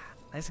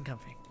 Nice and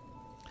comfy.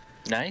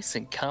 Nice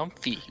and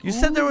comfy. You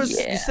said there Ooh, was.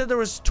 yeah. You said there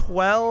was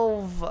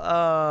 12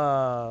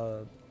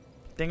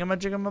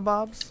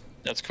 thingamajiggamabobs.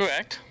 That's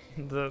correct.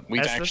 The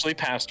We've Estus? actually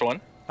passed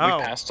one. Oh.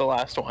 We passed the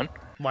last one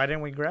Why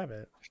didn't we grab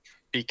it?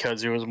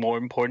 because it was more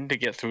important to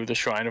get through the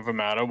Shrine of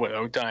Amata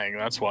without dying.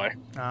 That's why.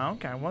 Oh,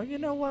 okay. Well, you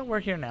know what? We're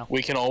here now.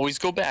 We can always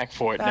go back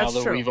for it now That's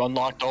that true. we've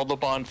unlocked all the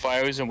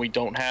bonfires and we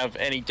don't have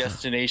any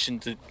destination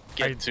to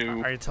get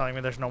to. Are you telling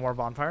me there's no more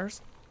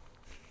bonfires?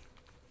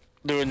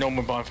 There are no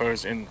more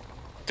bonfires, and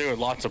there are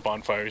lots of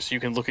bonfires.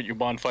 You can look at your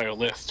bonfire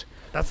list.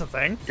 That's the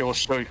thing. It will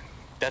show you.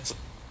 That's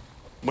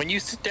when you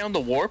sit down the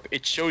warp.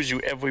 It shows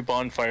you every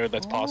bonfire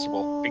that's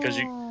possible because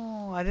you.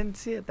 Oh, I didn't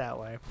see it that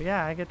way. But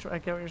yeah, I get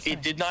what you're saying.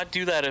 It did not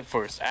do that at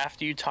first.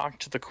 After you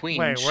talked to the queen,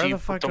 Wait, where she the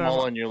fuck put them do I-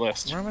 all on your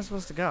list. Where am I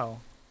supposed to go?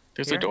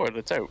 There's Here? a door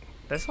that's out.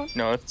 This one?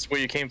 No, that's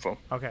where you came from.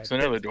 Okay. There's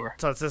another door.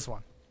 So it's this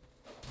one.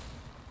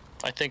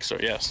 I think so.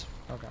 Yes.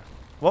 Okay.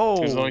 Whoa.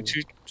 There's only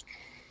two.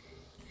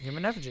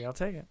 Human effigy. I'll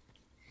take it.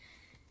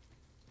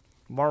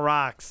 More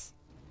rocks.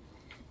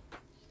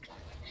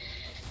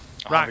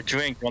 I'll have a Rock.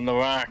 drink on the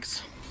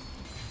rocks.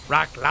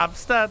 Rock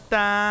lobster.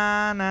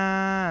 Da,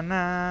 na,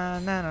 na,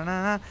 na, na,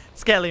 na.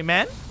 Skelly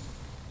man.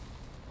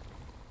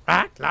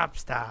 Rock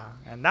lobster.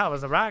 And that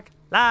was a rock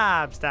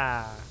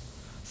lobster.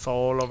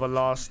 Soul of a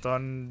lost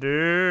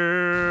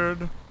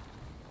undead.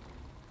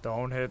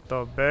 Don't hit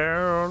the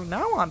barrel.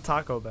 Now I want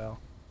Taco Bell.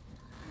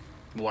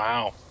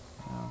 Wow.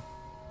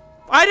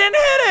 I didn't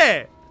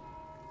hit it!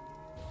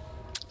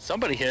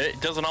 Somebody hit it.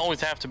 It doesn't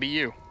always have to be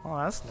you. Oh,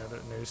 that's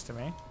news to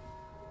me.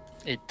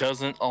 It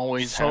doesn't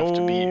always have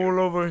to be you.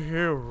 Soul of a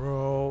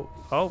hero.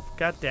 Oh,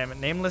 god damn it.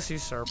 Nameless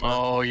usurper.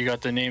 Oh, you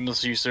got the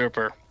nameless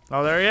usurper.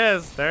 Oh, there he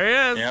is. There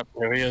he is. Yep,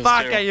 there he is.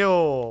 Fuck too.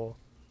 you.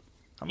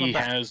 He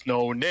has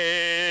no I'm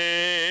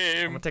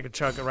name. gonna take a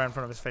chug right in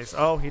front of his face.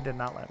 Oh, he did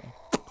not let me.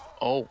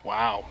 Oh,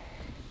 wow.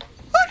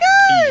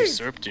 Okay! He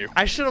usurped you.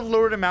 I should have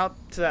lured him out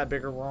to that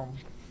bigger room.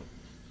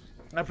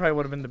 That probably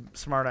would have been the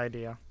smart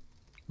idea.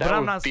 That but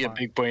I'm would not be smart.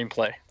 a big brain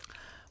play.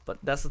 But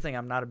that's the thing.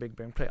 I'm not a big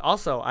brain play.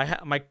 Also,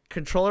 my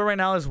controller right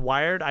now is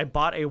wired. I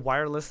bought a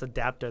wireless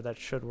adapter that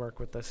should work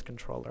with this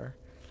controller.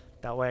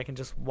 That way I can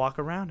just walk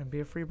around and be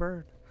a free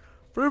bird.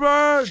 Free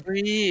bird!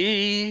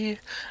 Free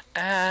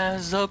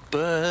as a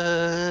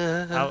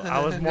bird.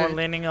 I was more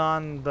leaning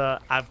on the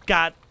I've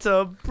got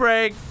to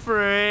break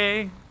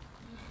free.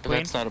 But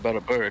that's not about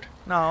a bird.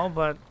 No,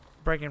 but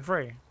breaking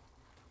free.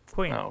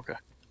 Queen. Oh, okay.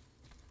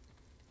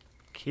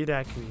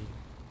 Kidaki.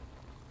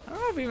 I don't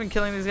know if even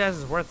killing these guys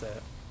is worth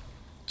it.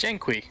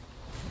 Genqui.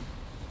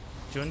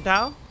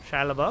 Juntao?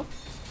 Shia LaBeouf?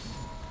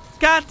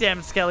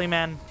 Goddamn Skelly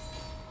Man.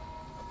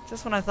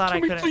 Just when I thought I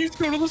Can we couldn't. please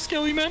go to the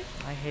Skelly Men?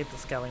 I hate the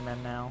Skelly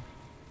Men now.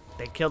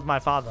 They killed my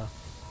father.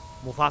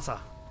 Mufasa.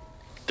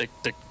 The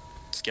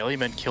Skelly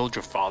Men killed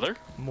your father?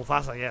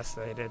 Mufasa, yes,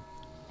 they did.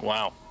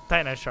 Wow.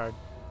 Titanite shard.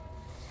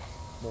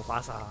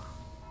 Mufasa.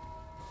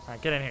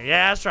 Alright, get in here.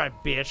 Yeah, that's right,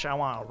 bitch. I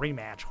want a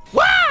rematch.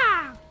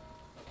 Wah!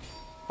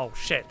 Oh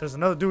shit, there's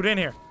another dude in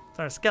here.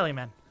 Sorry, Skelly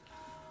Man.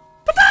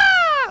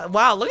 Ba-da!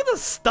 Wow, look at the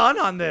stun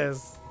on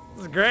this.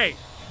 This is great.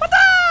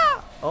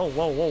 Ba-da! Oh,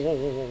 whoa, whoa, whoa,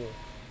 whoa, whoa, whoa.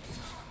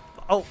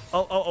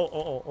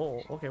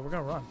 Oh, okay, we're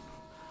gonna run.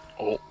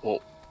 Oh,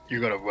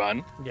 you're gonna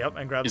run? Yep,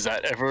 and grab. Is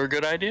that ever a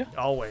good idea?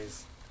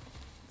 Always.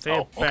 See,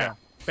 Oh, okay. bam,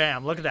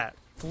 bam. Look at that.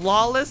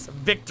 Flawless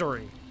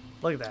victory.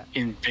 Look at that.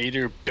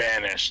 Invader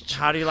banished.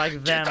 How do you like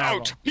them? Get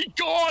out! Be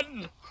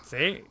gone!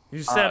 See,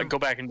 you said Go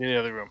back into the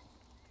other room.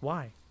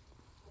 why?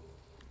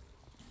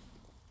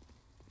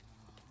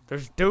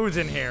 There's dudes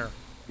in here.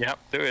 Yep,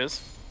 there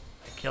is.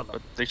 I killed them.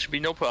 But there should be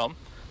no problem.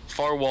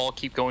 Far wall,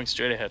 keep going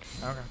straight ahead.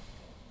 Okay.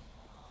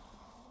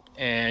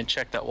 And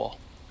check that wall.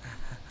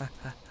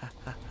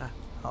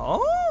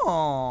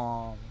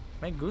 Oh,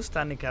 me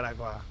gusta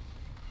Nicaragua.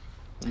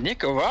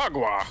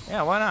 Nicaragua!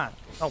 Yeah, why not?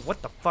 Oh,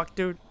 what the fuck,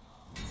 dude?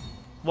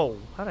 Whoa,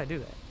 how'd I do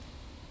that?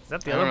 Is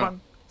that the I other don't know.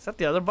 button? Is that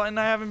the other button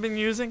I haven't been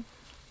using?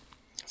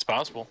 It's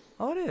possible.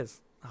 Oh, it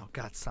is. Oh,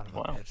 God, son of a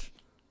Wow. bitch.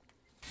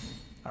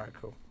 All right,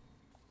 cool.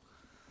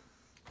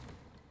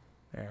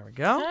 There we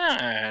go.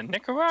 Ah,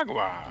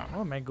 Nicaragua.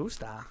 Oh, me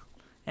gusta.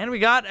 And we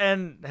got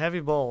an heavy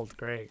bolt.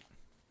 Great.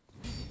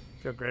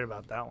 Feel great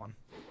about that one.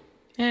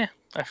 Yeah,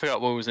 I forgot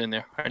what was in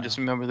there. I just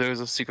remember there was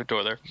a secret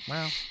door there.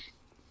 Well,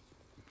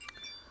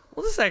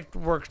 this act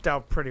worked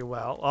out pretty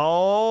well.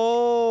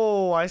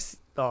 Oh, I see.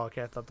 Oh,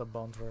 okay. I thought the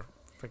bones were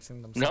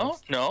fixing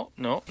themselves. No.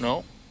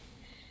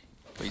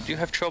 But you do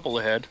have trouble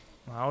ahead.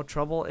 Well,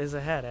 trouble is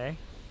ahead, eh?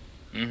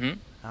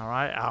 Mm-hmm. All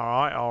right.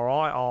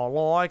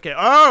 Okay.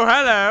 Oh,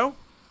 hello.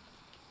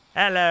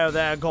 Hello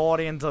there,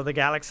 Guardians of the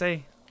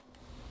Galaxy.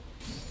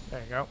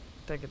 There you go.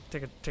 Take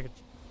it.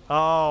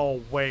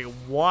 Oh, wait,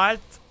 what?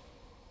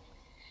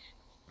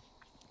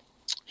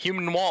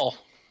 Human wall.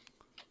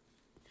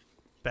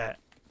 Bet.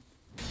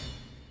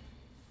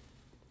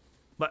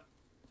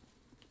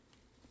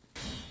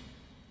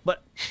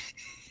 But.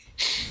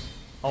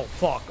 Oh,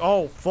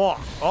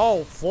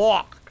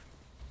 fuck.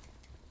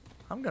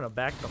 I'm gonna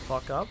back the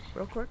fuck up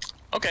real quick.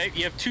 Okay,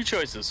 you have two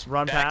choices.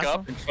 Run Back past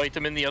up them? and fight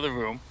them in the other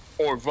room,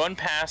 or run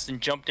past and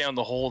jump down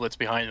the hole that's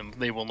behind them.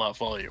 They will not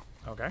follow you.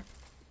 Okay.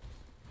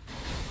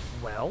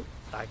 Well,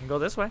 I can go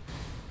this way.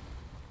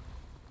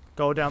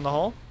 Go down the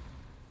hole?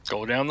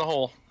 Go down the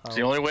hole. It's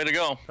the only way to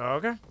go.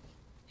 Okay.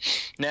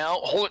 Now,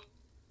 hold it.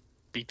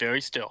 Be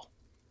very still.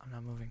 I'm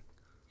not moving.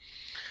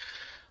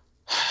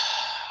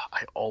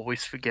 I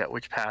always forget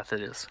which path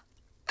it is.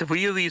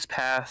 3 of these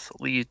paths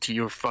lead to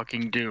your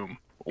fucking doom.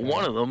 Okay.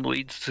 1 of them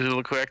leads to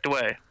the correct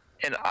way.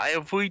 And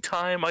every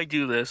time I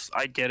do this,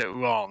 I get it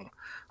wrong.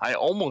 I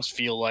almost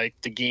feel like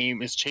the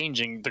game is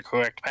changing the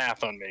correct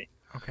path on me.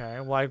 Okay,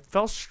 well, I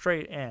fell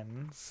straight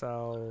in,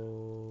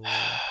 so...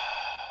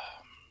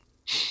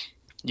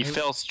 You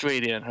fell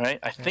straight in, right?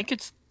 I think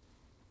it's...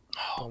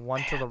 The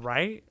one to the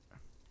right?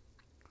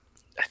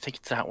 I think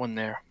it's that one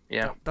there.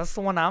 Yeah. That's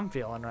the one I'm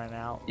feeling right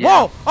now.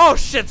 Yeah. Whoa! Oh,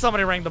 shit,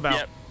 somebody rang the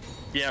bell.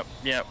 Yep.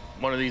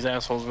 One of these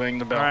assholes rang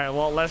the bell. Alright,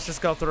 well, let's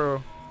just go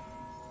through.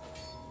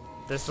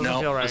 This doesn't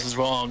feel right. This is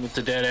wrong. It's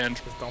a dead end.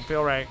 This don't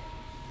feel right.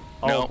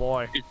 Oh, no,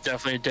 boy. It's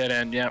definitely a dead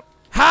end, yep.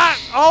 Ha!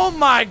 Oh,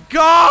 my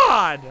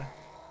God!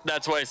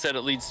 That's why I said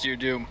it leads to your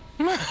doom.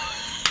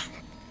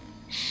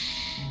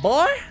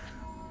 Boy,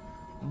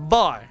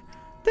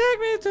 take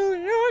me to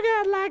your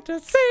God, like to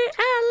see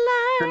a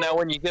light. So now,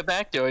 when you get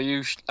back there, are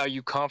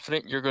you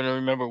confident you're going to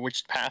remember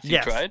which path you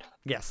tried?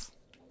 Yes.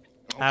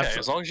 Okay, Absolutely.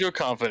 as long as you're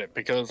confident,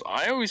 because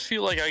I always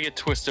feel like I get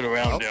twisted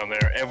around down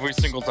there every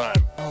single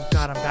time. Oh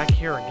God, I'm back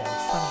here again.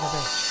 Son of a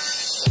bitch.